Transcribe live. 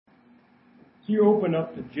you open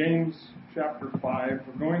up to James chapter 5,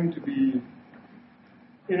 we're going to be,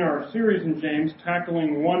 in our series in James,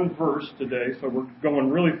 tackling one verse today, so we're going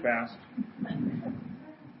really fast.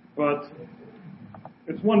 But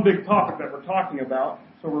it's one big topic that we're talking about,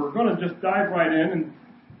 so we're going to just dive right in. And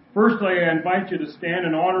first, I invite you to stand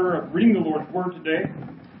in honor of reading the Lord's Word today.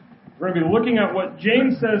 We're going to be looking at what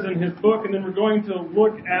James says in his book, and then we're going to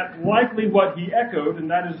look at likely what he echoed, and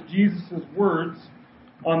that is Jesus' words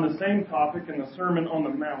on the same topic in the Sermon on the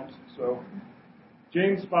Mount. So,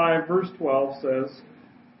 James 5, verse 12 says,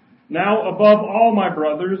 "Now above all, my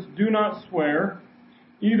brothers, do not swear,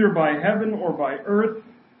 either by heaven or by earth,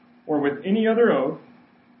 or with any other oath.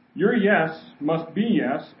 Your yes must be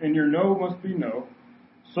yes, and your no must be no,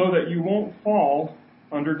 so that you won't fall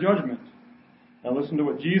under judgment." Now listen to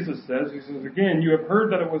what Jesus says. He says, "Again, you have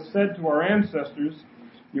heard that it was said to our ancestors,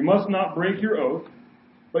 'You must not break your oath,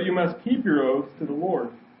 but you must keep your oath to the Lord.'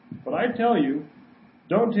 But I tell you,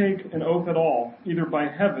 don't take an oath at all, either by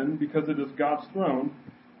heaven, because it is God's throne,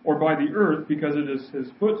 or by the earth, because it is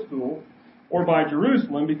his footstool, or by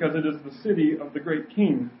Jerusalem, because it is the city of the great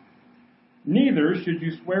king. Neither should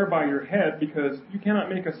you swear by your head, because you cannot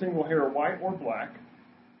make a single hair white or black.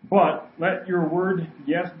 But let your word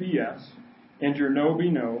yes be yes, and your no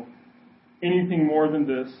be no. Anything more than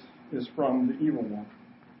this is from the evil one."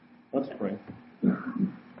 Let's pray.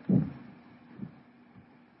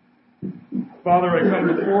 Father, I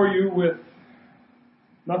come before you with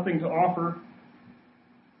nothing to offer,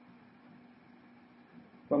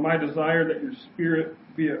 but my desire that your Spirit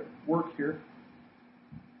be at work here.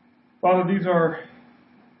 Father, these are,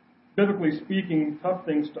 biblically speaking, tough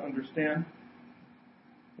things to understand.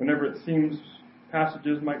 Whenever it seems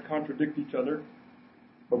passages might contradict each other,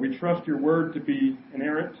 but we trust your word to be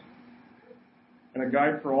inerrant and a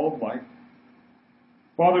guide for all of life.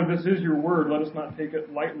 Father, this is your word. Let us not take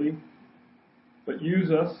it lightly, but use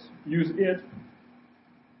it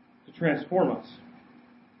to transform us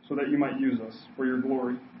so that you might use us for your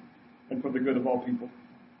glory and for the good of all people.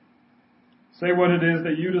 Say what it is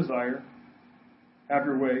that you desire. Have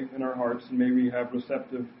your way in our hearts, and may we have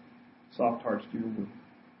receptive, soft hearts to your word.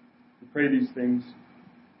 We pray these things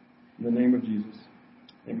in the name of Jesus.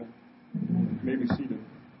 Amen. You may be seated.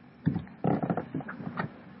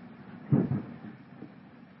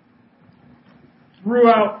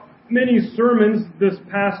 Throughout many sermons this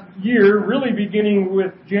past year, really beginning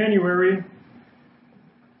with January,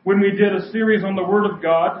 when we did a series on the Word of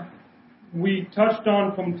God, we touched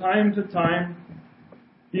on from time to time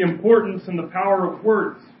the importance and the power of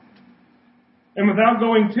words. And without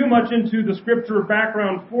going too much into the scripture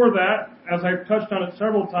background for that, as I've touched on it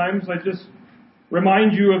several times, I just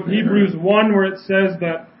remind you of Hebrews 1, where it says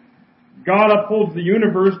that God upholds the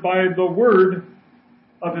universe by the word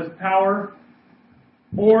of his power.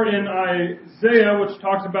 Or in Isaiah, which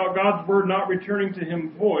talks about God's word not returning to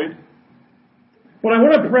him void. But I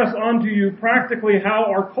want to press on to you practically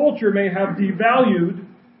how our culture may have devalued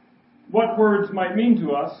what words might mean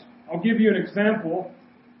to us. I'll give you an example.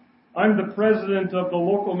 I'm the president of the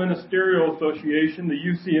local ministerial association, the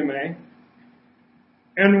UCMA.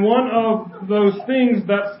 And one of those things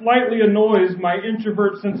that slightly annoys my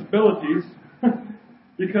introvert sensibilities,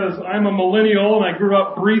 because I'm a millennial and I grew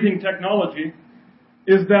up breathing technology,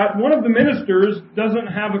 is that one of the ministers doesn't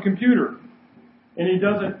have a computer, and he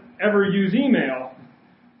doesn't ever use email,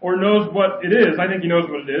 or knows what it is. I think he knows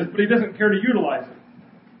what it is, but he doesn't care to utilize it.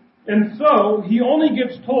 And so, he only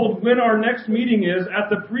gets told when our next meeting is at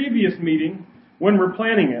the previous meeting when we're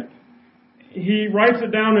planning it. He writes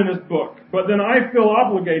it down in his book, but then I feel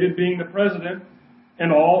obligated, being the president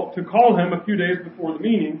and all, to call him a few days before the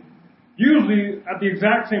meeting. Usually, at the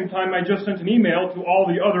exact same time, I just sent an email to all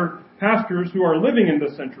the other pastors who are living in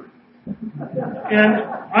this century. And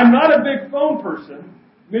I'm not a big phone person.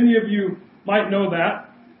 Many of you might know that.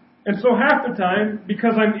 And so half the time,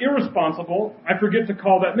 because I'm irresponsible, I forget to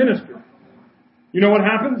call that minister. You know what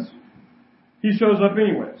happens? He shows up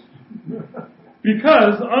anyways.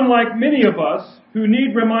 Because, unlike many of us who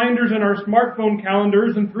need reminders in our smartphone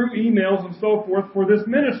calendars and through emails and so forth for this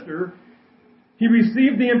minister, he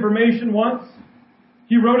received the information once,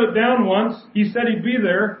 he wrote it down once, he said he'd be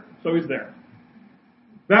there, so he's there.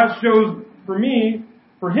 That shows for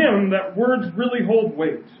him, that words really hold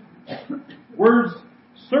weight. Words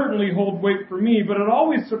certainly hold weight for me, but it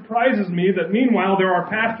always surprises me that meanwhile there are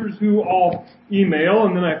pastors who all email,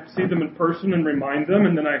 and then I see them in person and remind them,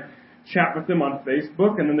 and then I chat with them on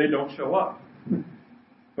Facebook, and then they don't show up.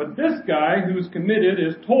 But this guy who's committed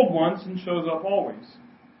is told once and shows up always.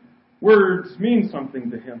 Words mean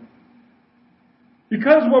something to him.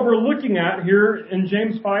 Because what we're looking at here in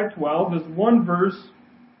James 5:12 is one verse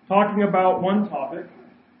talking about one topic,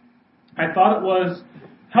 I thought it was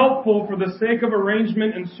helpful for the sake of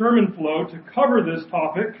arrangement and sermon flow to cover this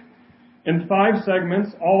topic in 5 segments,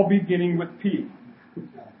 all beginning with P.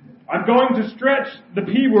 I'm going to stretch the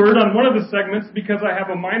P word on one of the segments because I have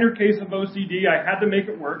a minor case of OCD. I had to make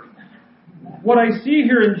it work. What I see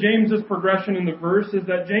here in James's progression in the verse is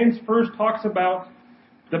that James first talks about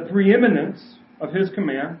the preeminence of his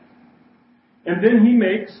command, and then he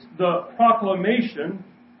makes the proclamation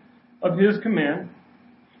of his command.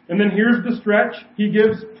 And then here's the stretch. He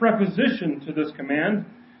gives preposition to this command,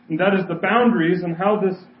 and that is the boundaries and how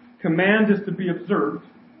this command is to be observed.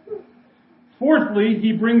 Fourthly,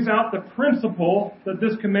 he brings out the principle that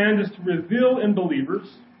this command is to reveal in believers.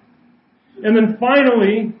 And then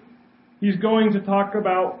finally, he's going to talk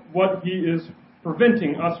about what he is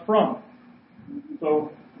preventing us from.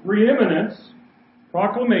 So, preeminence,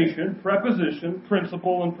 proclamation, preposition,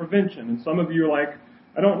 principle, and prevention. And some of you are like,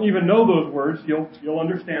 I don't even know those words. You'll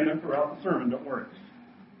understand them throughout the sermon, don't worry.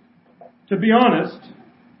 To be honest,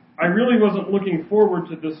 I really wasn't looking forward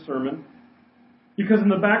to this sermon because in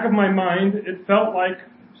the back of my mind, it felt like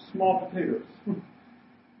small potatoes.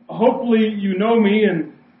 Hopefully you know me,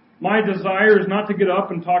 and my desire is not to get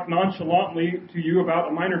up and talk nonchalantly to you about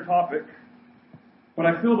a minor topic, but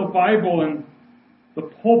I feel the Bible and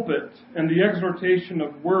the pulpit and the exhortation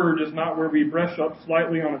of word is not where we brush up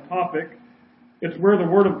slightly on a topic. It's where the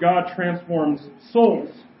Word of God transforms souls.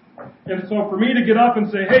 And so for me to get up and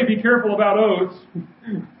say, hey, be careful about oaths,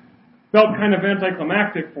 felt kind of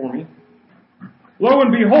anticlimactic for me. Lo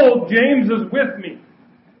and behold, James is with me,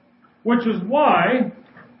 which is why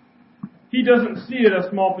he doesn't see it as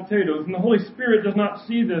small potatoes, and the Holy Spirit does not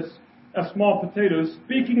see this as small potatoes.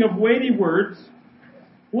 Speaking of weighty words,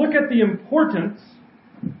 look at the importance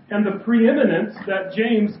and the preeminence that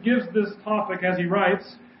James gives this topic as he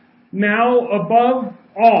writes, now above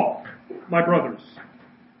all, my brothers.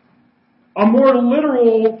 A more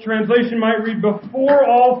literal translation might read, before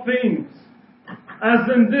all things. As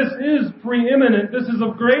in, this is preeminent, this is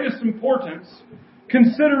of greatest importance,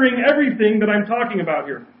 considering everything that I'm talking about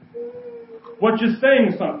here. Which is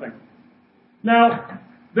saying something. Now,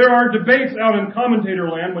 there are debates out in commentator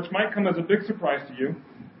land, which might come as a big surprise to you.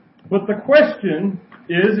 But the question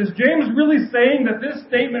is James really saying that this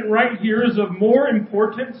statement right here is of more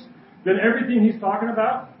importance than everything he's talking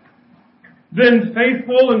about? Than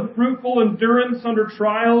faithful and fruitful endurance under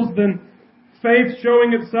trials? Than faith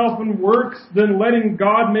showing itself in works? Than letting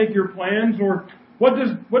God make your plans? Or what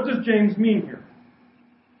does James mean here?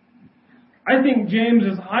 I think James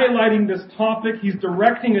is highlighting this topic. He's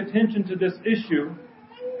directing attention to this issue.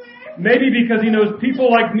 Maybe because he knows people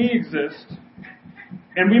like me exist.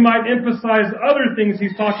 And we might emphasize other things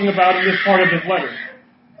he's talking about in this part of his letter.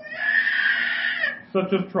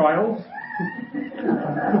 Such as trials.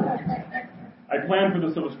 I planned for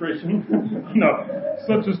this illustration. No.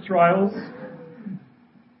 Such as trials.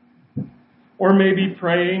 Or maybe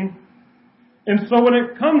praying. And so when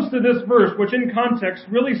it comes to this verse, which in context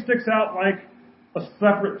really sticks out like a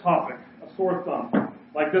separate topic, a sore thumb,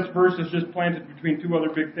 like this verse is just planted between 2 other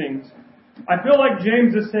big things, I feel like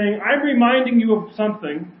James is saying, I'm reminding you of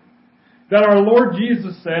something that our Lord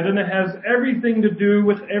Jesus said, and it has everything to do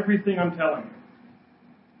with everything I'm telling you.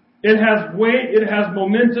 It has weight, it has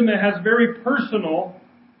momentum, it has very personal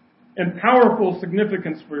and powerful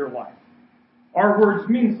significance for your life. Our words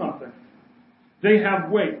mean something. They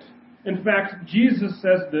have weight. In fact, Jesus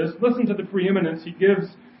says this. Listen to the preeminence he gives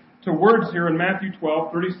to words here in Matthew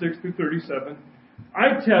 12, 36 through 37.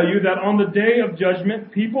 I tell you that on the day of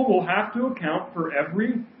judgment, people will have to account for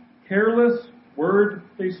every careless word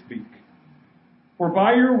they speak. For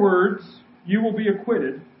by your words you will be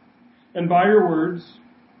acquitted, and by your words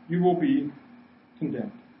you will be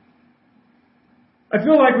condemned. I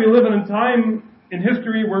feel like we live in a time in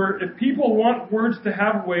history where if people want words to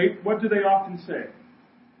have weight, what do they often say?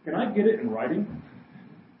 Can I get it in writing?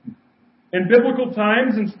 In biblical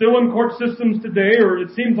times and still in court systems today, or it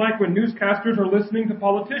seems like when newscasters are listening to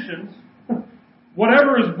politicians,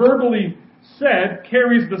 whatever is verbally said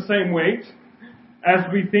carries the same weight as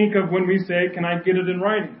we think of when we say, can I get it in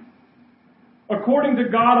writing? According to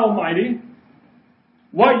God Almighty,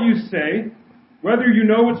 what you say, whether you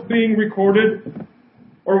know it's being recorded,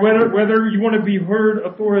 or whether you want to be heard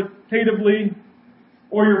authoritatively,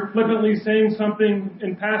 or you're flippantly saying something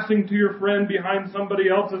in passing to your friend behind somebody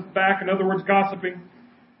else's back, in other words, gossiping.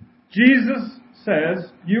 Jesus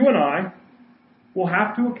says you and I will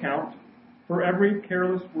have to account for every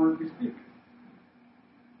careless word we speak.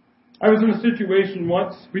 I was in a situation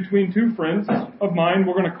once between 2 friends of mine.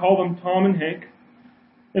 We're going to call them Tom and Hank.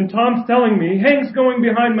 And Tom's telling me, Hank's going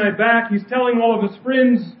behind my back. He's telling all of his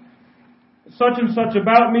friends such and such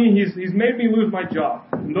about me. He's made me lose my job.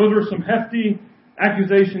 And those are some hefty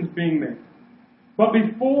accusations being made. But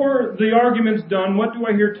before the argument's done, what do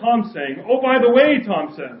I hear Tom saying? Oh, by the way,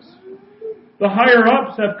 Tom says, the higher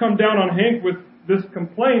ups have come down on Hank with this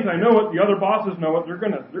complaint. I know it. The other bosses know it. They're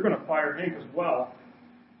gonna fire Hank as well.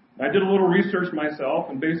 I did a little research myself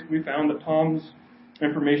and basically found that Tom's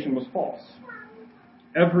information was false.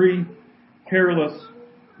 Every careless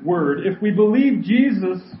word. If we believe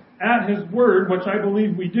Jesus at His word, which I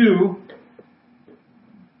believe we do,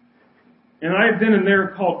 and I've been in there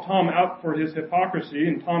called Tom out for his hypocrisy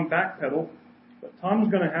and Tom backpedaled, but Tom's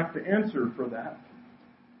going to have to answer for that.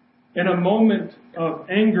 In a moment of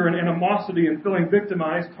anger and animosity and feeling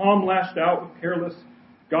victimized, Tom lashed out with careless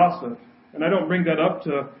gossip. And I don't bring that up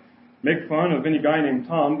to make fun of any guy named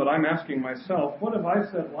Tom, but I'm asking myself, what have I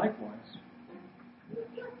said likewise?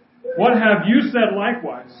 What have you said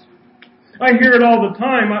likewise? I hear it all the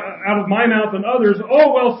time out of my mouth and others.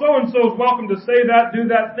 Oh, well, so-and-so is welcome to say that, do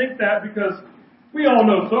that, think that, because we all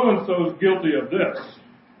know so-and-so is guilty of this.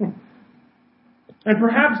 And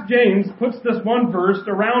perhaps James puts this one verse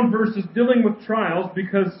around verses dealing with trials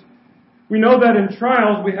because we know that in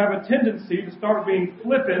trials we have a tendency to start being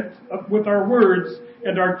flippant with our words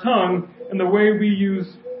and our tongue, and the way we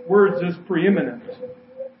use words is preeminent.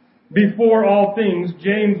 Before all things,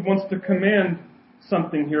 James wants to command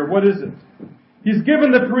something here. What is it? He's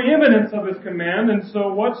given the preeminence of his command, and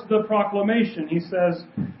so what's the proclamation? He says,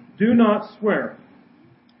 do not swear.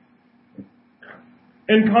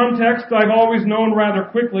 In context, I've always known rather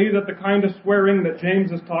quickly that the kind of swearing that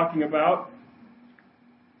James is talking about,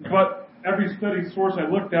 but every study source I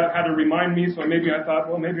looked at had to remind me, so maybe I thought,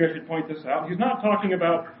 well, maybe I should point this out. He's not talking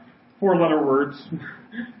about four-letter words,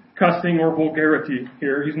 cussing or vulgarity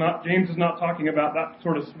here. James is not talking about that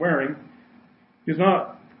sort of swearing. This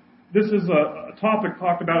is a topic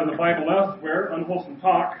talked about in the Bible elsewhere, unwholesome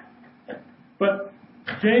talk. But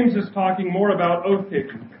James is talking more about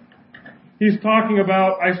oath-taking. He's talking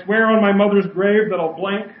about, I swear on my mother's grave that I'll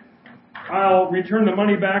blank. I'll return the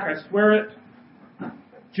money back. I swear it.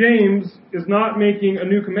 James is not making a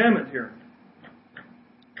new commandment here.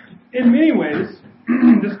 In many ways,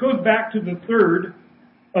 this goes back to the third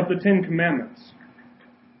of the 10 Commandments.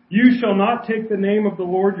 You shall not take the name of the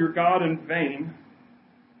Lord your God in vain,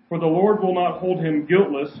 for the Lord will not hold him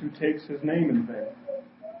guiltless who takes his name in vain.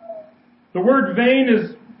 The word vain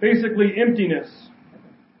is basically emptiness.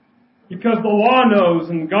 Because the law knows,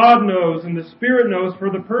 and God knows, and the Spirit knows, for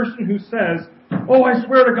the person who says, oh, I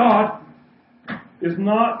swear to God, is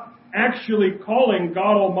not actually calling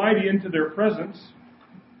God Almighty into their presence,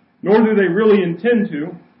 nor do they really intend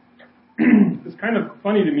to. It's kind of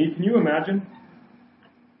funny to me. Can you imagine?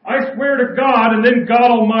 I swear to God, and then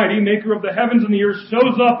God Almighty, maker of the heavens and the earth,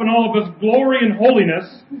 shows up in all of his glory and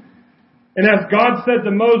holiness. And as God said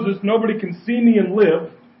to Moses, nobody can see me and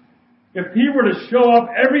live. If he were to show up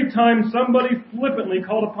every time somebody flippantly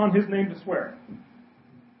called upon his name to swear.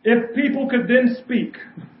 If people could then speak,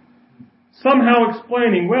 somehow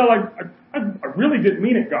explaining, well, I really didn't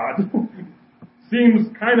mean it, God, seems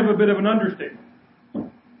kind of a bit of an understatement.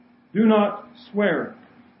 Do not swear.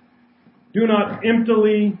 Do not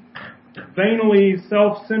emptily, vainly,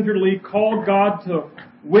 self-centeredly call God to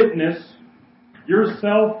witness your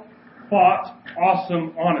self-thought,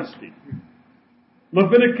 awesome honesty.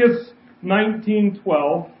 Leviticus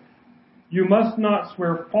 19:12, you must not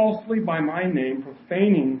swear falsely by my name,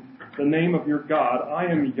 profaning the name of your God. I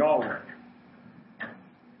am Yahweh.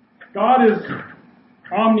 God is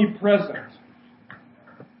omnipresent.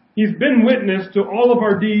 He's been witness to all of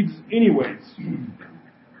our deeds anyways.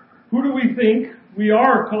 Who do we think we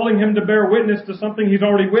are calling him to bear witness to something he's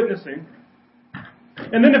already witnessing?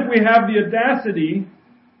 And then if we have the audacity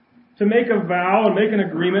to make a vow and make an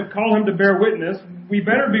agreement, call him to bear witness, we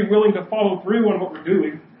better be willing to follow through on what we're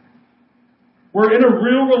doing. We're in a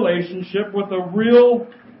real relationship with a real,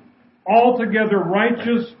 altogether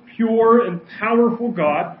righteous, pure, and powerful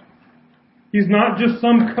God. He's not just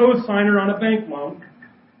some co-signer on a bank loan.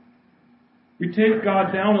 We take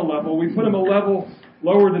God down a level. We put him a level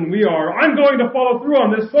lower than we are. I'm going to follow through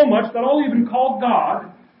on this so much that I'll even call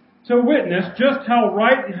God to witness just how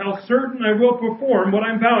right and how certain I will perform what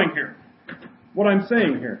I'm vowing here, what I'm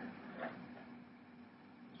saying here.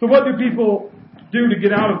 So what do people do to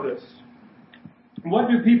get out of this? What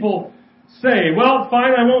do people say? Well,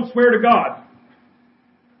 fine, I won't swear to God.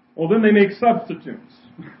 Well, then they make substitutes,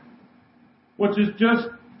 which is just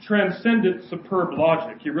transcendent, superb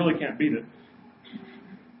logic. You really can't beat it.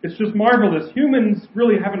 It's just marvelous. Humans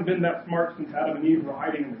really haven't been that smart since Adam and Eve were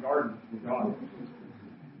hiding in the garden from God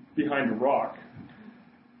behind a rock.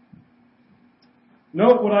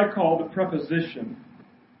 Note what I call the preposition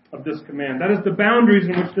of this command. That is the boundaries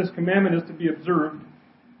in which this commandment is to be observed.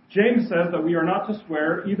 James says that we are not to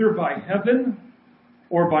swear either by heaven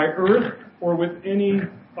or by earth or with any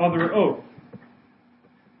other oath.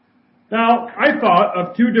 Now, I thought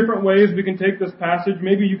of two different ways we can take this passage.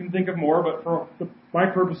 Maybe you can think of more, but for my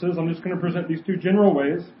purposes, I'm just going to present these two general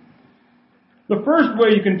ways. The first way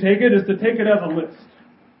you can take it is to take it as a list.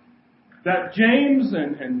 That James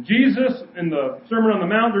and Jesus in the Sermon on the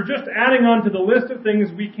Mount are just adding on to the list of things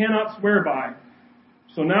we cannot swear by.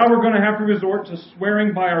 So now we're going to have to resort to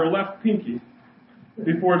swearing by our left pinky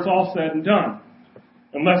before it's all said and done.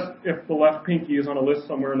 Unless if the left pinky is on a list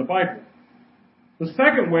somewhere in the Bible. The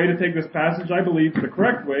second way to take this passage, I believe, the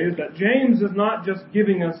correct way, is that James is not just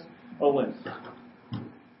giving us a list.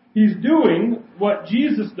 He's doing what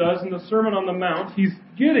Jesus does in the Sermon on the Mount. He's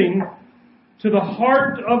getting to the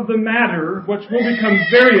heart of the matter, which will become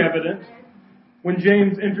very evident when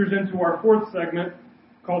James enters into our fourth segment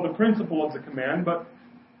called the principle of the command. But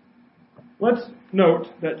let's note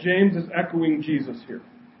that James is echoing Jesus here.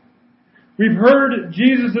 We've heard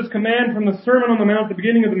Jesus' command from the Sermon on the Mount at the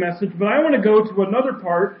beginning of the message, but I want to go to another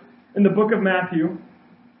part in the book of Matthew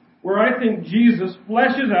where I think Jesus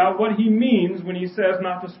fleshes out what he means when he says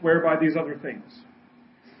not to swear by these other things.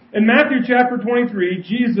 In Matthew chapter 23,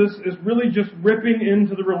 Jesus is really just ripping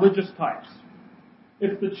into the religious types.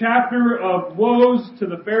 It's the chapter of woes to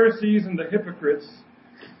the Pharisees and the hypocrites.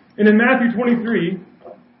 And in Matthew 23,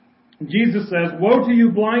 Jesus says, "Woe to you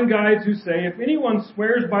blind guides who say, if anyone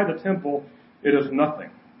swears by the temple, it is nothing.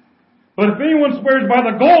 But if anyone swears by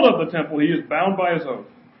the gold of the temple, he is bound by his oath.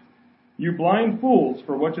 You blind fools,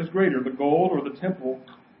 for which is greater, the gold or the temple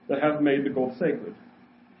that has made the gold sacred?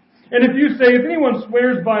 And if you say, if anyone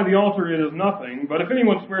swears by the altar, it is nothing. But if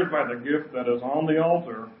anyone swears by the gift that is on the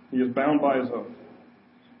altar, he is bound by his oath.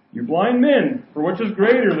 You blind men, for which is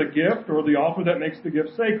greater, the gift or the altar that makes the gift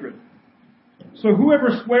sacred? So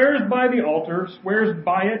whoever swears by the altar swears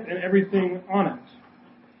by it and everything on it.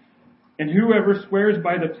 And whoever swears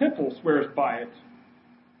by the temple swears by it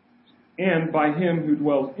and by him who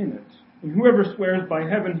dwells in it. And whoever swears by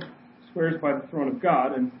heaven swears by the throne of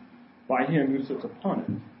God and by him who sits upon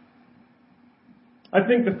it." I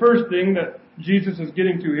think the first thing that Jesus is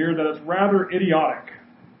getting to here, that it's rather idiotic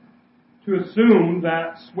to assume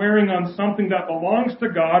that swearing on something that belongs to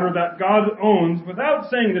God or that God owns without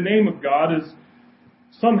saying the name of God is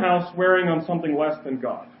somehow swearing on something less than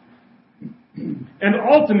God. And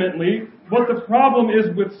ultimately, what the problem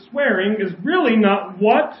is with swearing is really not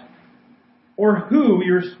what or who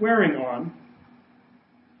you're swearing on,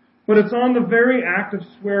 but it's on the very act of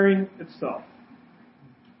swearing itself.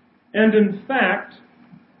 And in fact,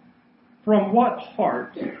 from what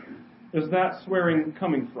heart is that swearing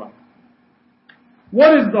coming from?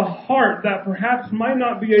 What is the heart that perhaps might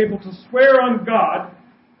not be able to swear on God,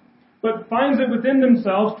 but finds it within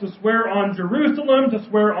themselves to swear on Jerusalem, to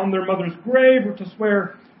swear on their mother's grave, or to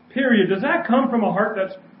swear, period? Does that come from a heart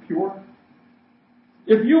that's pure?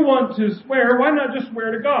 If you want to swear, why not just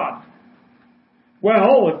swear to God?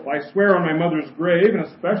 Well, if I swear on my mother's grave, and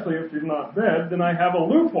especially if she's not dead, then I have a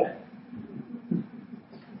loophole.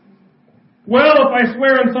 Well, if I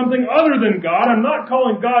swear on something other than God, I'm not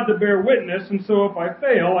calling God to bear witness, and so if I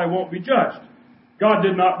fail, I won't be judged. God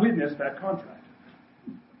did not witness that contract,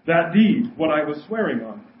 that deed, what I was swearing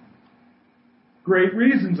on. Great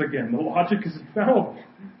reasons again. The logic is infallible.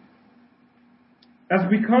 As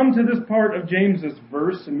we come to this part of James's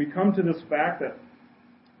verse, and we come to this fact that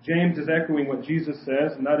James is echoing what Jesus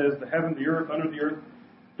says, and that is the heaven, the earth, under the earth,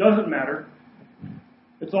 doesn't matter.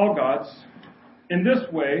 It's all God's. In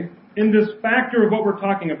this way, in this factor of what we're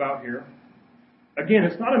talking about here, again,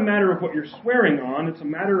 it's not a matter of what you're swearing on, it's a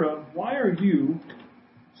matter of why are you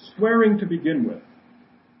swearing to begin with?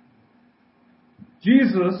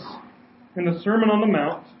 Jesus, in the Sermon on the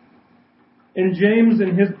Mount, and James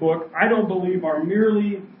in his book, I don't believe are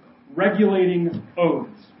merely regulating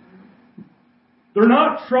oaths. They're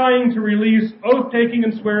not trying to release oath-taking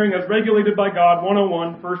and swearing as regulated by God,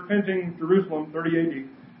 101, First Printing, Jerusalem, 30 AD,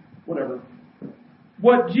 whatever.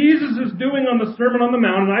 What Jesus is doing on the Sermon on the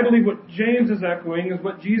Mount, and I believe what James is echoing, is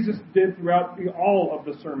what Jesus did throughout all of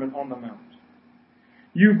the Sermon on the Mount.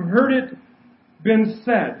 You've heard it been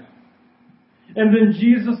said. And then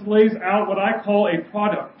Jesus lays out what I call a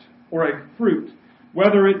product or a fruit,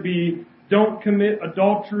 whether it be don't commit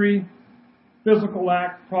adultery, physical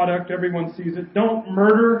act, product, everyone sees it. Don't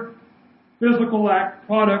murder, physical act,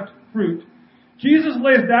 product, fruit. Jesus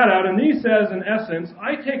lays that out, and he says, in essence,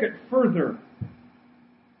 I take it further.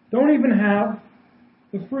 Don't even have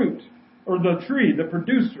the fruit, or the tree, the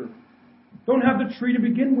producer. Don't have the tree to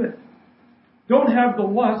begin with. Don't have the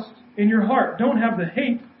lust in your heart. Don't have the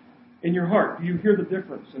hate in your heart. Do you hear the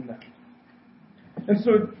difference in that? And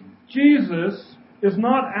so Jesus is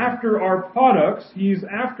not after our products. He's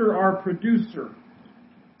after our producer.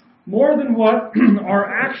 More than what our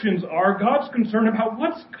actions are, God's concerned about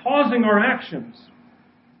what's causing our actions.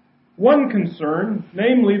 One concern,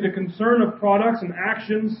 namely the concern of products and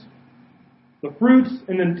actions, the fruits,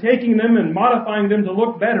 and then taking them and modifying them to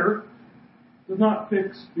look better, does not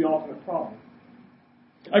fix the ultimate problem.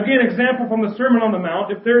 Again, example from the Sermon on the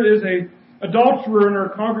Mount. If there is an adulterer in our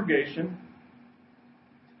congregation,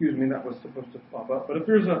 that was supposed to pop up, but if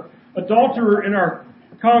there's an adulterer in our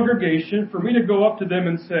congregation, for me to go up to them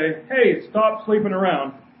and say, hey, stop sleeping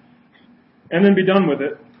around, and then be done with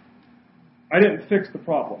it, I didn't fix the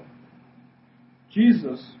problem.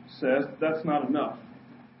 Jesus says that's not enough.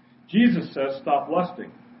 Jesus says stop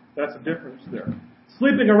lusting. That's a difference there.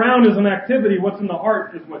 Sleeping around is an activity. What's in the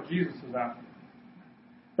heart is what Jesus is after.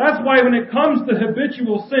 That's why when it comes to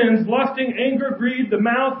habitual sins, lusting, anger, greed, the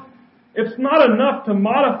mouth, it's not enough to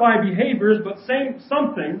modify behaviors, but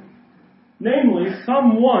something, namely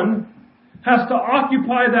someone, has to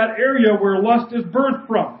occupy that area where lust is birthed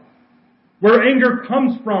from, where anger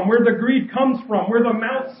comes from, where the greed comes from, where the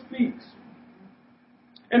mouth speaks.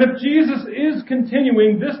 And if Jesus is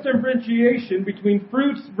continuing this differentiation between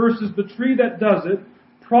fruits versus the tree that does it,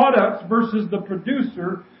 products versus the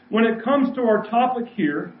producer, when it comes to our topic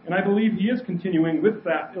here, and I believe he is continuing with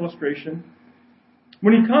that illustration,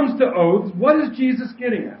 when he comes to oaths, what is Jesus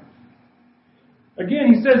getting at?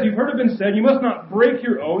 Again, he says, you've heard it been said, you must not break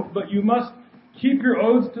your oath, but you must keep your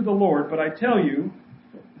oaths to the Lord. But I tell you,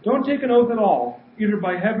 don't take an oath at all, either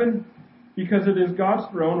by heaven, because it is God's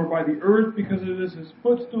throne, or by the earth, because it is his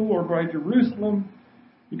footstool, or by Jerusalem,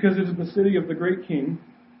 because it is the city of the great king.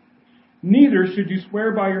 Neither should you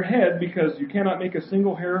swear by your head, because you cannot make a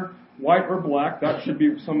single hair white or black. That should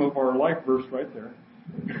be some of our life verse right there.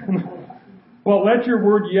 But let your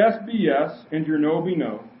word yes be yes, and your no be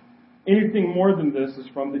no. Anything more than this is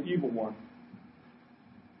from the evil one.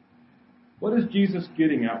 What is Jesus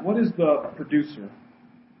getting at? What is the producer?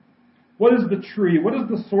 What is the tree? What is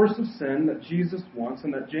the source of sin that Jesus wants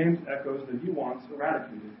and that James echoes that he wants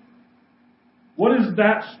eradicated? What is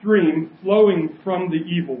that stream flowing from the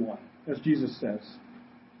evil one, as Jesus says?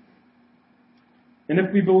 And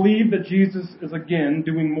if we believe that Jesus is again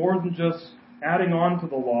doing more than just adding on to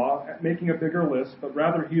the law, making a bigger list, but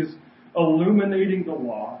rather he is illuminating the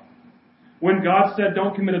law. When God said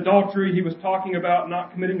don't commit adultery, he was talking about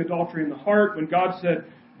not committing adultery in the heart. When God said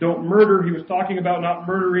don't murder, he was talking about not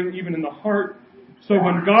murdering even in the heart. So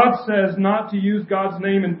when God says not to use God's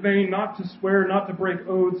name in vain, not to swear, not to break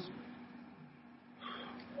oaths,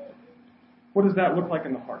 what does that look like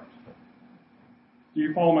in the heart? Do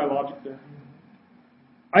you follow my logic there?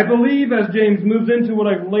 I believe as James moves into what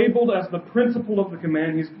I've labeled as the principle of the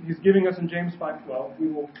command, he's giving us in James 5:12. We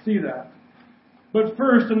will see that. But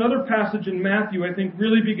first, another passage in Matthew, I think,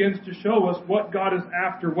 really begins to show us what God is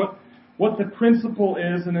after, what the principle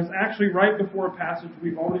is, and is actually right before a passage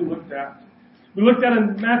we've already looked at. We looked at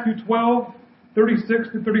in Matthew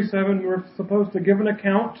 12:36-37, we're supposed to give an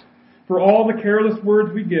account for all the careless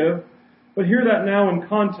words we give. But hear that now in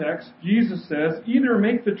context. Jesus says, either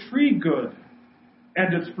make the tree good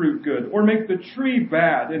and its fruit good, or make the tree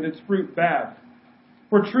bad and its fruit bad.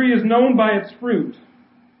 For tree is known by its fruit.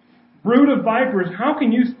 Brood of vipers, how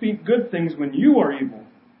can you speak good things when you are evil?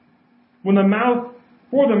 For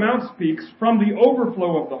the mouth speaks from the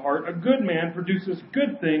overflow of the heart. A good man produces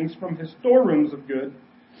good things from his storerooms of good,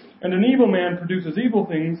 and an evil man produces evil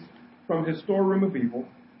things from his storeroom of evil.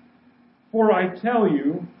 For I tell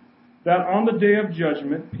you that on the day of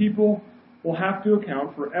judgment, people will have to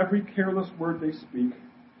account for every careless word they speak.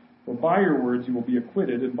 For by your words you will be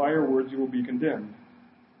acquitted, and by your words you will be condemned.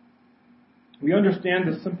 We understand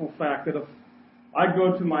the simple fact that if I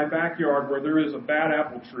go to my backyard where there is a bad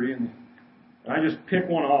apple tree and I just pick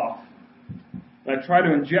one off, and I try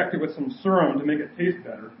to inject it with some serum to make it taste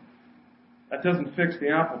better, that doesn't fix the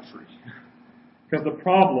apple tree. Because the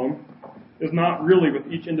problem is not really with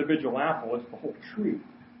each individual apple, it's the whole tree.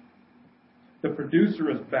 The producer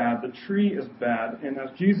is bad, the tree is bad, and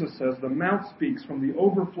as Jesus says, the mouth speaks from the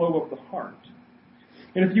overflow of the heart.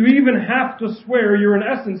 And if you even have to swear, you're in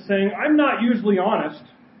essence saying, I'm not usually honest,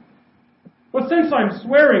 but since I'm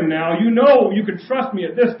swearing now, you know you can trust me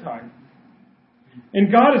at this time.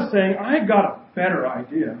 And God is saying, I got a better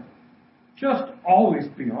idea. Just always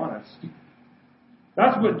be honest.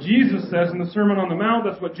 That's what Jesus says in the Sermon on the Mount.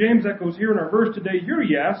 That's what James echoes here in our verse today. Your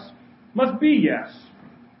yes must be yes,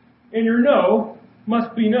 and your no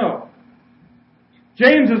must be no.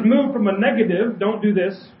 James has moved from a negative, don't do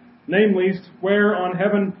this, namely swear on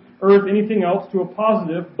heaven, earth, anything else to a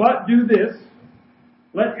positive, but do this.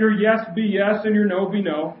 Let your yes be yes and your no be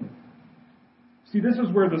no. See, this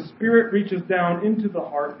is where the Spirit reaches down into the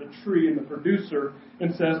heart, the tree, and the producer,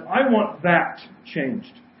 and says, I want that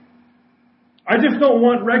changed. I just don't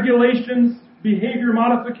want regulations, behavior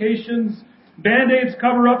modifications, Band-Aids,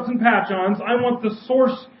 cover-ups, and patch-ons. I want the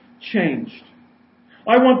source changed.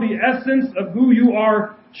 I want the essence of who you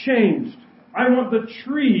are changed. I want the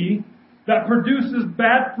tree that produces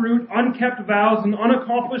bad fruit, unkept vows, and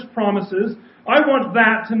unaccomplished promises. I want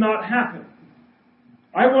that to not happen.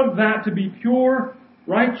 I want that to be pure,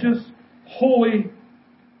 righteous, holy,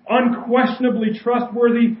 unquestionably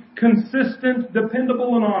trustworthy, consistent,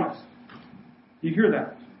 dependable, and honest. You hear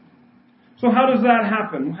that? So how does that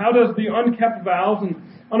happen? How does the unkept vows and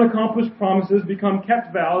unaccomplished promises become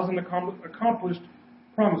kept vows and accomplished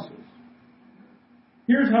promises?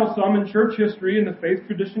 Here's how some in church history, and the faith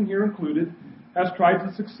tradition here included, has tried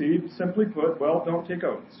to succeed. Simply put, well, don't take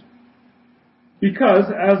oaths. Because,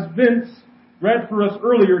 as Vince read for us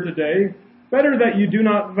earlier today, better that you do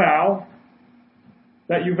not vow,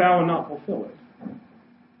 that you vow and not fulfill it.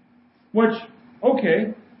 Which,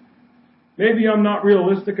 okay, maybe I'm not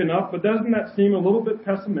realistic enough, but doesn't that seem a little bit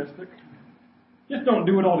pessimistic? Just don't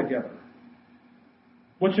do it altogether.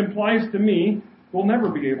 Which implies to me we'll never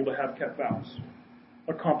be able to have kept vows,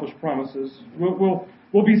 accomplished promises.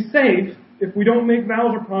 We'll be safe if we don't make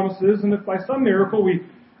vows or promises, and if by some miracle we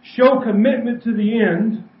show commitment to the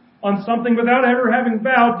end on something without ever having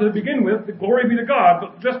vowed to begin with, the glory be to God.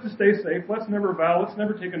 But just to stay safe, let's never vow, let's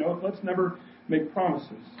never take an oath, let's never make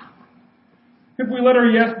promises. If we let our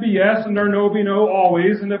yes be yes and our no be no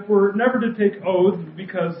always, and if we're never to take oaths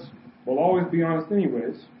because we'll always be honest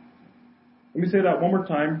anyways. Let me say that one more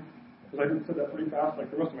time, because I didn't say that pretty fast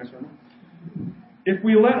like the rest of my sermon. If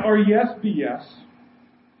we let our yes be yes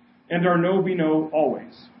and our no be no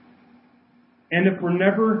always, and if we're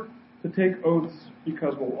never to take oaths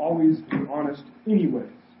because we'll always be honest anyways,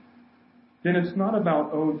 then it's not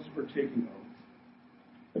about oaths or taking oaths.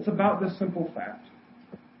 It's about this simple fact.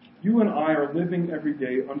 You and I are living every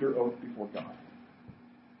day under oath before God.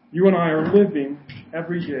 You and I are living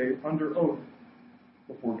every day under oath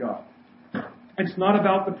before God. It's not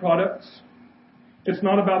about the products. It's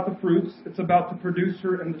not about the fruits. It's about the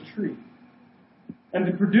producer and the tree. And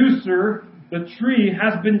the producer, the tree,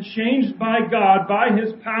 has been changed by God, by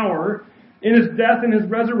His power, in His death and His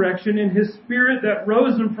resurrection, in His Spirit that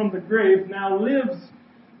rose Him from the grave, now lives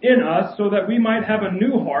in us so that we might have a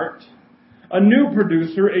new heart, a new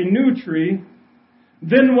producer, a new tree.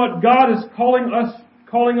 Then what God is calling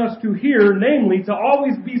us to here, namely to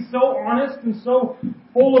always be so honest and so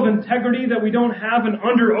full of integrity that we don't have an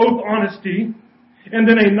under oath honesty, and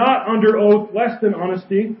then a not under oath less than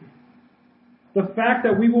honesty. The fact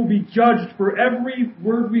that we will be judged for every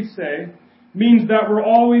word we say means that we're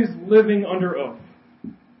always living under oath.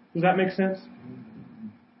 Does that make sense?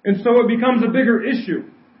 And so it becomes a bigger issue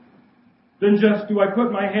than just, do I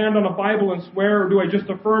put my hand on a Bible and swear, or do I just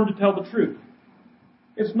affirm to tell the truth?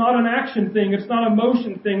 It's not an action thing. It's not a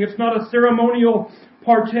motion thing. It's not a ceremonial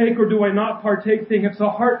partake or do I not partake thing. It's a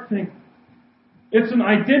heart thing. It's an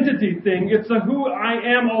identity thing. It's a who I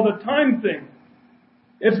am all the time thing.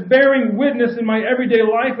 It's bearing witness in my everyday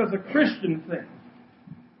life as a Christian thing.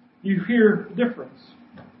 You hear the difference.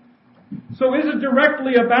 So is it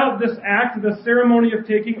directly about this act, the ceremony of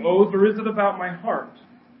taking oaths, or is it about my heart?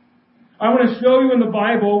 I want to show you in the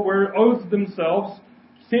Bible where oaths themselves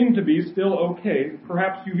seem to be still okay.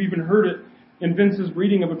 Perhaps you've even heard it in Vince's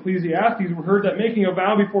reading of Ecclesiastes. We heard that making a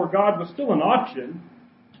vow before God was still an option,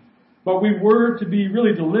 but we were to be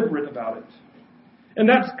really deliberate about it. And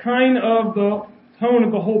that's kind of the tone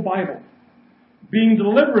of the whole Bible. Being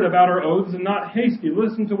deliberate about our oaths and not hasty.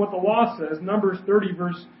 Listen to what the law says, Numbers 30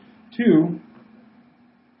 verse 2.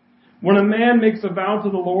 When a man makes a vow to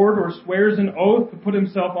the Lord or swears an oath to put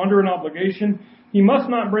himself under an obligation, he must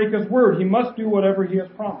not break his word. He must do whatever he has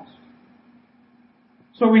promised.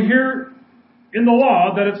 So we hear in the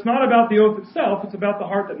law that it's not about the oath itself, it's about the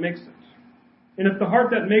heart that makes it. And if the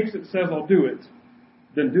heart that makes it says, I'll do it,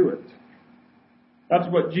 then do it. That's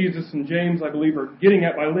what Jesus and James, I believe, are getting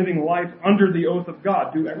at by living life under the oath of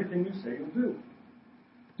God. Do everything you say you'll do.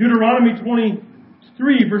 Deuteronomy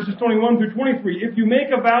 23, verses 21 through 23. If you make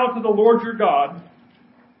a vow to the Lord your God,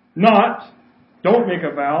 don't make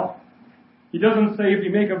a vow. He doesn't say if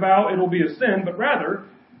you make a vow it'll be a sin, but rather,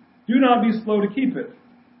 do not be slow to keep it,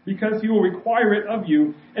 because He will require it of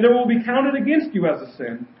you, and it will be counted against you as a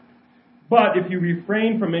sin. But if you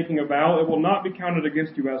refrain from making a vow, it will not be counted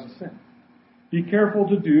against you as a sin. Be careful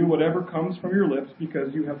to do whatever comes from your lips,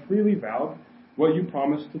 because you have freely vowed. what you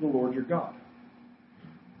promised to the Lord your God.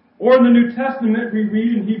 Or in the New Testament, we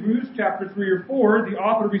read in Hebrews chapter 3 or 4, the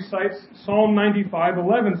author recites Psalm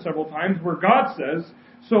 95:11 several times, where God says,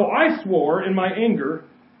 "So I swore in my anger,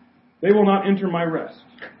 they will not enter my rest."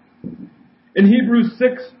 In Hebrews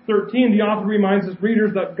 6:13, the author reminds his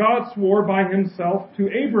readers that God swore by himself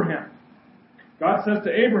to Abraham. God says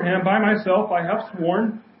to Abraham, "By myself I have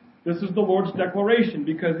sworn, this is the Lord's declaration,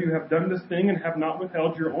 because you have done this thing and have not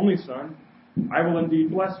withheld your only son, I will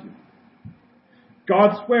indeed bless you."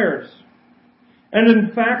 God swears. And in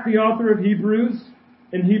fact, the author of Hebrews,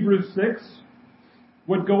 in Hebrews 6,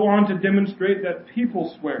 would go on to demonstrate that people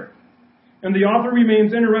swear. And the author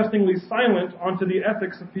remains interestingly silent onto the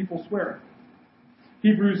ethics of people swearing.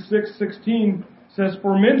 Hebrews 6:16 says,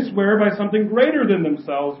 "For men swear by something greater than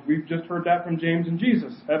themselves." We've just heard that from James and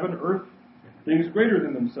Jesus. Heaven, earth, things greater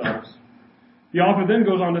than themselves. The author then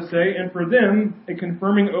goes on to say, "And for them, a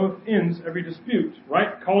confirming oath ends every dispute."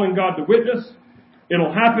 Right? Calling God to witness.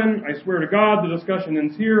 It'll happen. I swear to God, the discussion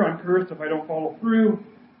ends here. I'm cursed if I don't follow through.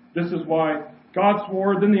 This is why God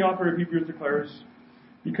swore. Then the author of Hebrews declares,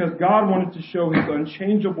 because God wanted to show his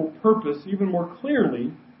unchangeable purpose even more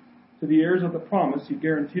clearly to the heirs of the promise, he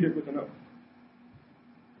guaranteed it with an oath.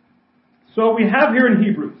 So we have here in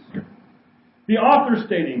Hebrews, the author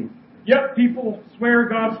stating, yep, people swear,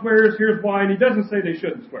 God swears, here's why, and he doesn't say they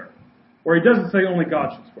shouldn't swear. Or he doesn't say only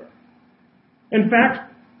God should swear. In fact,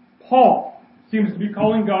 Paul seems to be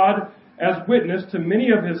calling God as witness to many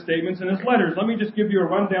of his statements in his letters. Let me just give you a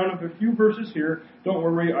rundown of a few verses here. Don't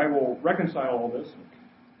worry, I will reconcile all this.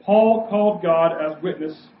 Paul called God as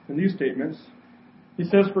witness in these statements. He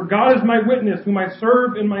says, "For God is my witness, whom I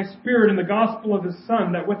serve in my spirit in the gospel of his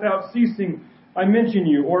Son, that without ceasing I mention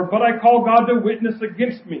you." Or, "But I call God to witness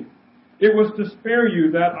against me. It was to spare you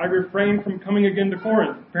that I refrained from coming again to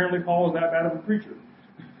Corinth." Apparently Paul is that bad of a preacher.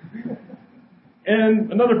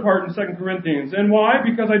 And another part in 2 Corinthians. "And why?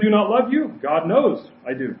 Because I do not love you? God knows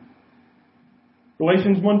I do."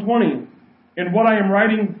 Galatians 1:20. "In what I am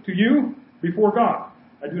writing to you before God,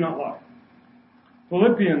 I do not lie."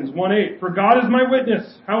 Philippians 1:8. "For God is my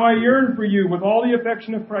witness, how I yearn for you with all the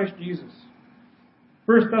affection of Christ Jesus."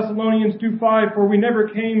 1 Thessalonians 2:5. "For we never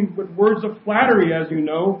came with words of flattery, as you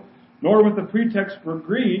know, nor with the pretext for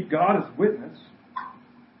greed. God is witness."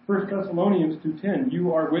 1 Thessalonians 2:10,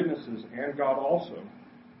 "You are witnesses, and God also,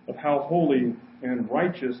 of how holy and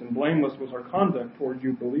righteous and blameless was our conduct toward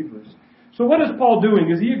you believers." So what is Paul doing?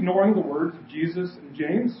 Is he ignoring the words of Jesus and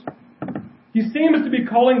James? He seems to be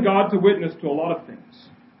calling God to witness to a lot of things.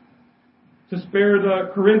 To spare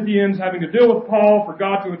the Corinthians having to deal with Paul, for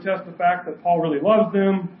God to attest the fact that Paul really loves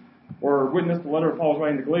them, or witness the letter of Paul's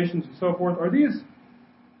writing to Galatians and so forth. Are these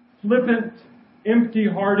flippant,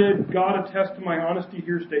 empty-hearted, God attest to my honesty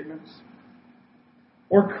here statements?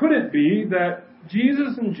 Or could it be that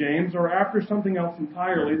Jesus and James are after something else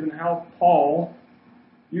entirely than how Paul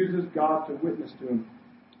uses God to witness to him?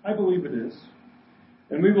 I believe it is.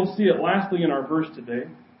 And we will see it lastly in our verse today.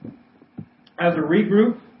 As a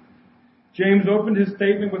regroup, James opened his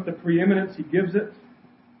statement with the preeminence he gives it.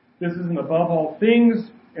 This is an above all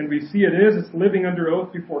things, and we see it is. It's living under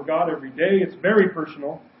oath before God every day. It's very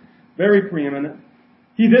personal, very preeminent.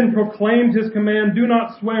 He then proclaimed his command, "Do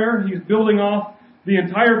not swear." He's building off the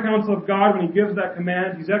entire counsel of God when he gives that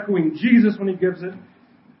command. He's echoing Jesus when he gives it.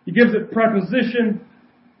 He gives it preposition,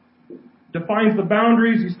 defines the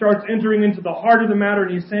boundaries. He starts entering into the heart of the matter,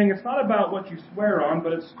 and he's saying it's not about what you swear on,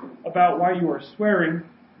 but it's about why you are swearing.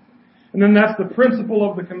 And then that's the principle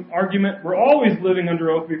of the argument. We're always living under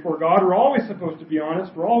oath before God. We're always supposed to be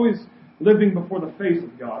honest. We're always living before the face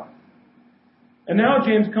of God. And now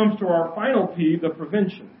James comes to our final P, the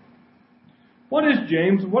prevention. What is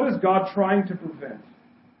James? What is God trying to prevent?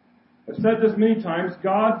 I've said this many times.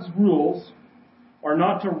 God's rules are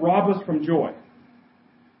not to rob us from joy,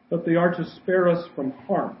 but they are to spare us from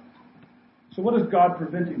harm. So what is God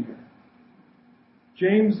preventing here?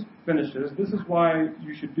 James finishes, "This is why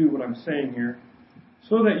you should do what I'm saying here,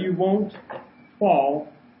 so that you won't fall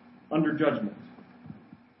under judgment."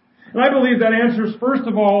 And I believe that answers, first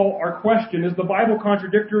of all, our question, is the Bible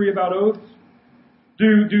contradictory about oaths?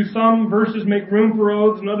 Do some verses make room for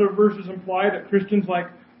oaths and other verses imply that Christians like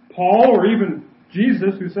Paul or even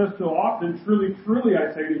Jesus, who says so often, "Truly, truly,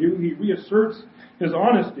 I say to you," he reasserts his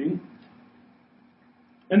honesty.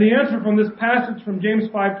 And the answer from this passage from James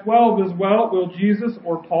 5:12 is, well, will Jesus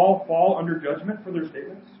or Paul fall under judgment for their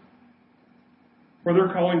statements? For their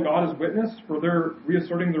calling God as witness? For their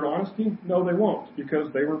reasserting their honesty? No, they won't,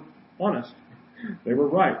 because they were honest. They were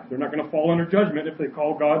right. They're not going to fall under judgment if they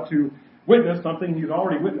call God to witness something he's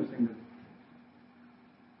already witnessing.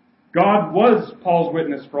 God was Paul's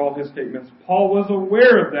witness for all his statements. Paul was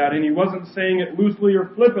aware of that, and he wasn't saying it loosely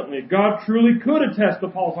or flippantly. God truly could attest to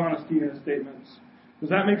Paul's honesty in his statements. Does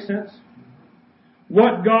that make sense?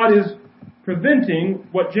 What God is preventing,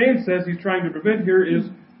 what James says he's trying to prevent here, is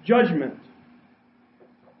judgment.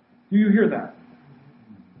 Do you hear that?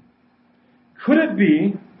 Could it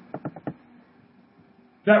be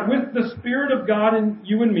that with the Spirit of God in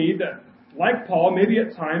you and me, that, like Paul, maybe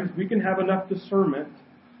at times we can have enough discernment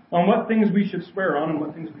on what things we should swear on and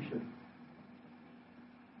what things we shouldn't?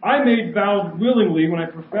 I made vows willingly when I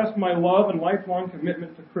professed my love and lifelong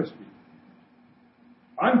commitment to Christy.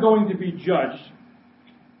 I'm going to be judged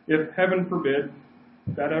if, heaven forbid,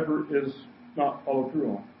 that ever is not followed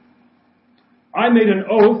through on. I made an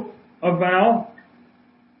oath, a vow,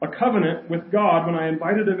 a covenant with God when I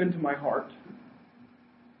invited Him into my heart.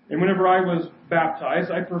 And whenever I was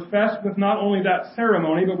baptized, I professed with not only that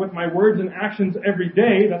ceremony, but with my words and actions every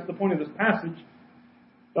day, that's the point of this passage,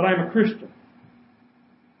 that I'm a Christian.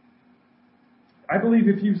 I believe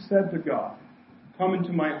if you said to God, come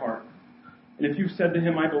into my heart, and if you said to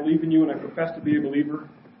Him, I believe in you and I profess to be a believer,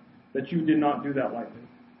 that you did not do that lightly.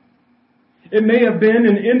 It may have been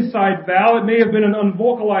an inside vow, it may have been an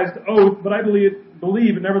unvocalized oath, but I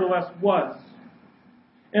believe it nevertheless was.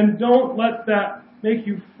 And don't let that make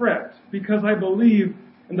you fret, because I believe,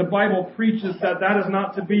 and the Bible preaches that that is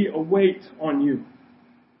not to be a weight on you.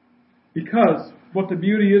 Because what the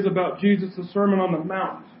beauty is about Jesus' Sermon on the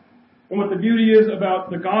Mount, and what the beauty is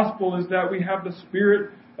about the gospel, is that we have the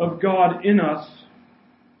Spirit of God in us.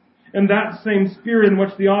 And that same Spirit in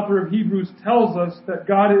which the author of Hebrews tells us that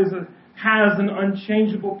God has an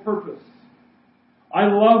unchangeable purpose. I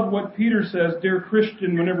love what Peter says, dear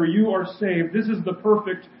Christian, whenever you are saved. This is the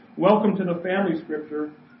perfect welcome to the family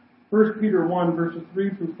scripture. 1 Peter 1 verses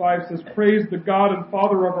 3 through 5 says, praise the God and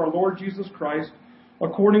Father of our Lord Jesus Christ.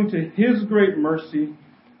 According to His great mercy,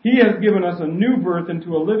 He has given us a new birth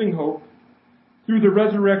into a living hope through the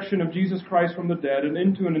resurrection of Jesus Christ from the dead, and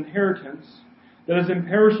into an inheritance that is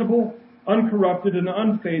imperishable, uncorrupted, and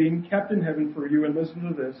unfading, kept in heaven for you. And listen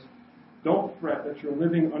to this. Don't fret that you're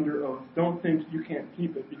living under oath. Don't think you can't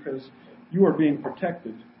keep it, because you are being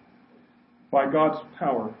protected by God's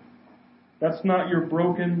power. That's not your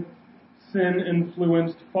broken,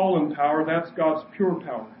 sin-influenced, fallen power. That's God's pure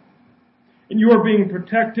power. And you are being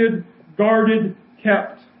protected, guarded,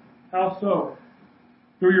 kept. How so?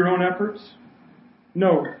 Through your own efforts?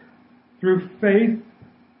 No. Through faith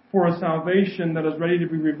for a salvation that is ready to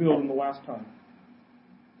be revealed in the last time.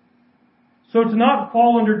 So to not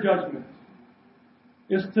fall under judgment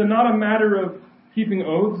is to not a matter of keeping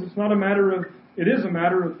oaths. It is a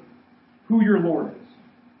matter of who your Lord is.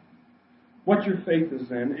 What your faith is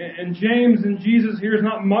in. And James and Jesus here is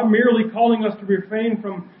not merely calling us to refrain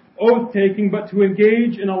from oath taking, but to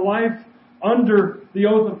engage in a life under the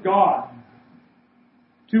oath of God.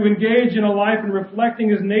 To engage in a life in reflecting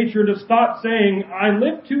His nature, to stop saying, I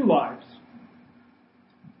live two lives.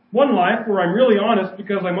 One life where I'm really honest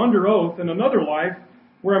because I'm under oath, and another life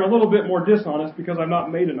where I'm a little bit more dishonest because I've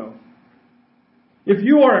not made an oath. If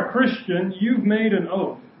you are a Christian, you've made an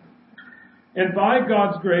oath. And by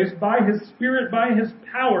God's grace, by His Spirit, by His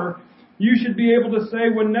power, you should be able to say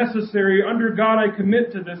when necessary, under God I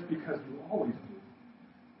commit to this, because you always do.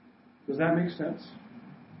 Does that make sense?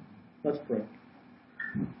 Let's pray.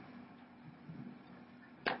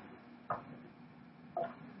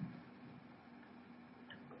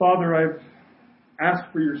 Father, I've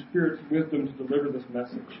asked for your Spirit's wisdom to deliver this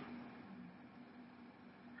message.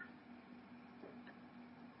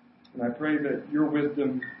 And I pray that your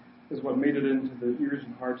wisdom is what made it into the ears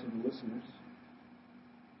and hearts of the listeners.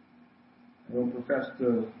 I don't profess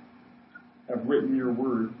to have written your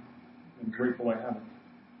word. I'm grateful I haven't.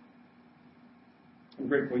 I'm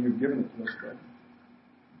grateful you've given it to us, though.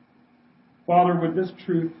 Father, would this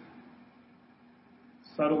truth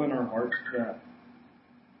settle in our hearts that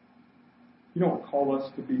you don't call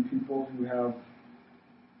us to be people who have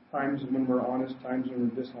times when we're honest, times when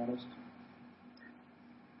we're dishonest.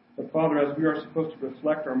 But Father, as we are supposed to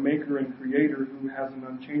reflect our Maker and Creator who has an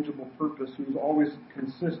unchangeable purpose, who is always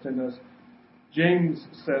consistent, as James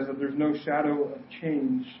says that there's no shadow of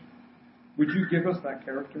change, would you give us that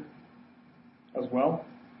character as well,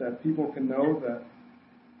 that people can know that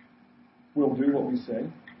we'll do what we say?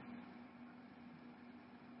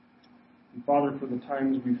 And Father, for the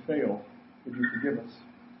times we fail, would you forgive us?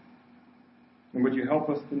 And would you help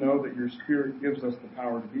us to know that your Spirit gives us the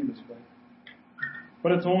power to be this way?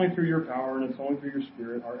 But it's only through your power and it's only through your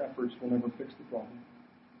Spirit. Our efforts will never fix the problem.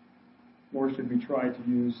 Nor should we try to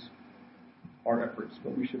use our efforts,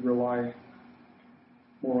 but we should rely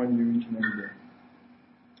more on you each and every day.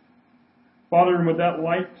 Father, and would that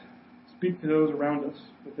light speak to those around us,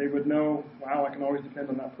 that they would know, wow, I can always depend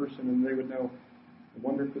on that person, and they would know, I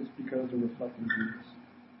wonder if it's because they're reflecting Jesus.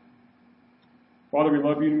 Father, we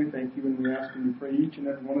love you and we thank you, and we ask and we pray each and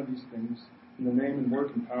every one of these things in the name and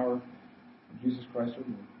work and power of Jesus Christ our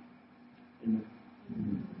Lord.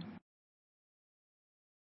 Amen.